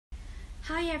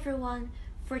Hi everyone,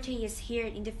 Forte is here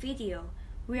in the video.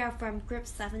 We are from Group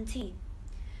 17.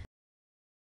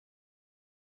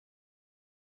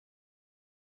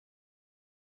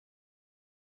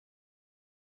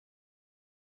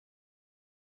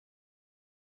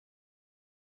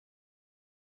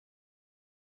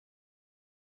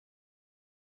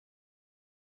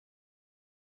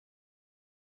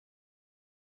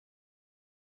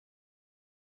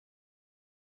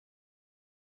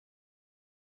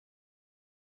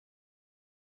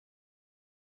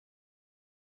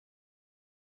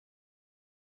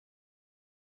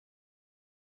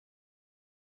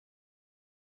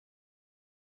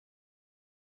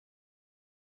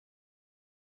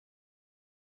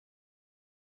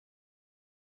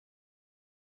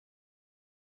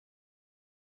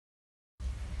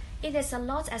 It is a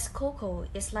lot as cocoa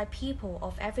is like people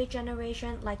of every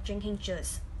generation like drinking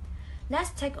juice.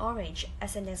 Let's take orange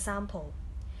as an example.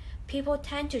 People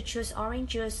tend to choose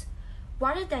orange juice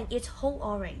rather than eat whole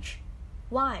orange.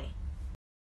 Why?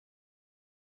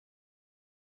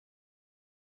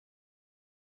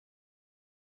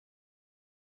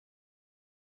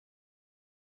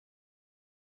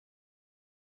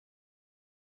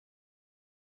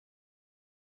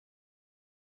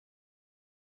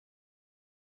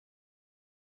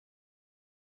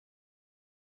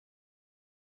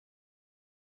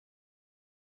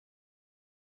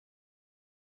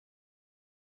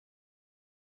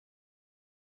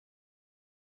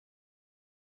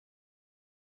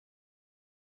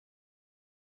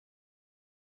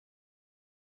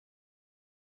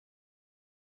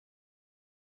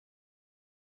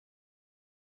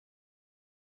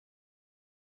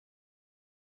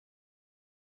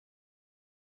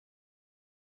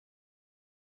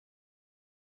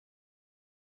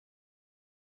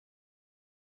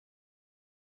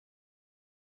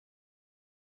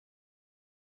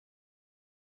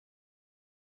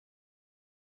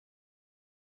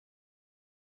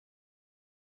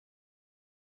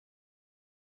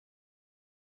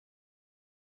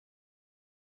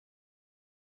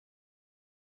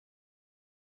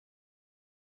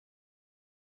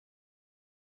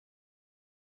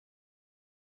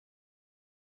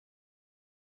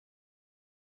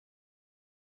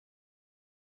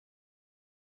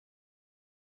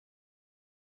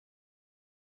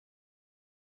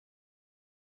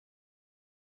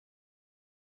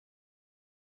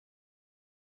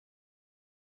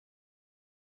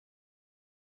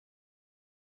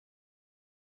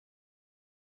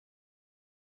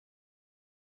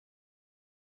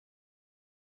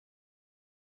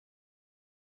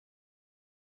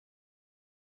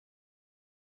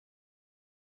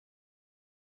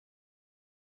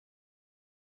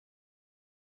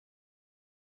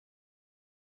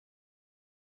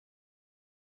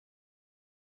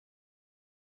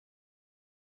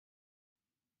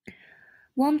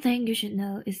 One thing you should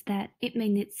know is that it may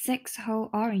need 6 whole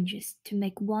oranges to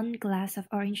make 1 glass of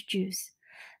orange juice.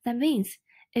 That means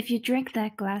if you drink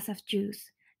that glass of juice,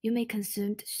 you may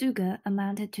consume sugar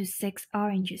amounted to 6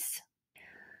 oranges.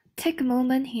 Take a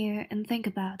moment here and think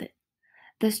about it.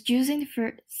 Does juicing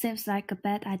fruit seems like a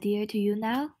bad idea to you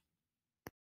now?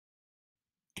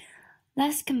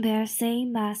 Let's compare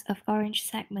same mass of orange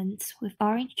segments with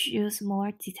orange juice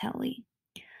more detailedly.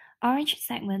 Orange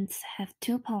segments have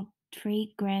 2.3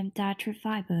 gram dietary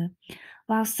fiber,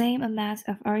 while same amount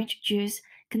of orange juice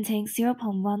contains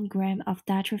 0.1 gram of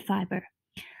dietary fiber.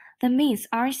 That means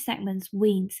orange segments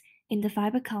wins in the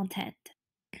fiber content.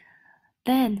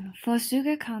 Then, for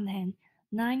sugar content,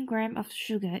 9 gram of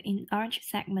sugar in orange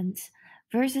segments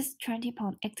versus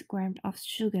 20.8 gram of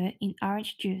sugar in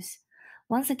orange juice.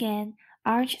 Once again,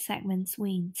 orange segments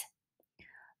wins.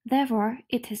 Therefore,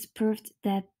 it is proved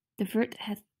that the fruit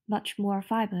has much more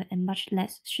fiber and much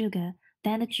less sugar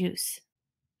than the juice.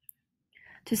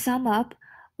 To sum up,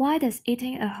 why does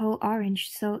eating a whole orange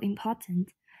so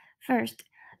important? First,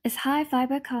 its high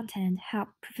fiber content help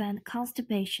prevent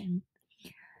constipation.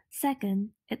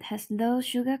 Second, it has low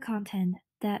sugar content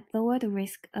that lower the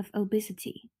risk of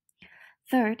obesity.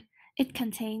 Third, it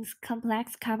contains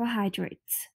complex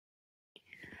carbohydrates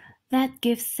that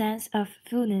gives sense of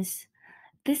fullness.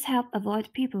 This helps avoid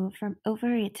people from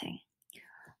overeating.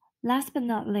 Last but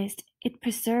not least, it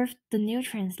preserves the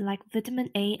nutrients like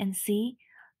vitamin A and C,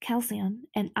 calcium,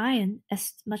 and iron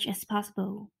as much as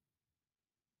possible.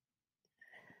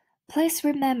 Please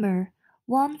remember,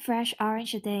 1 fresh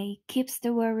orange a day keeps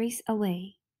the worries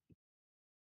away.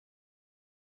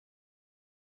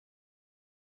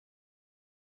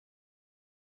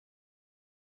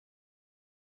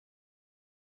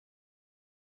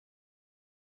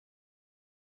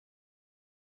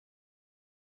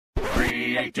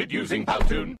 Created using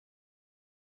Powtoon.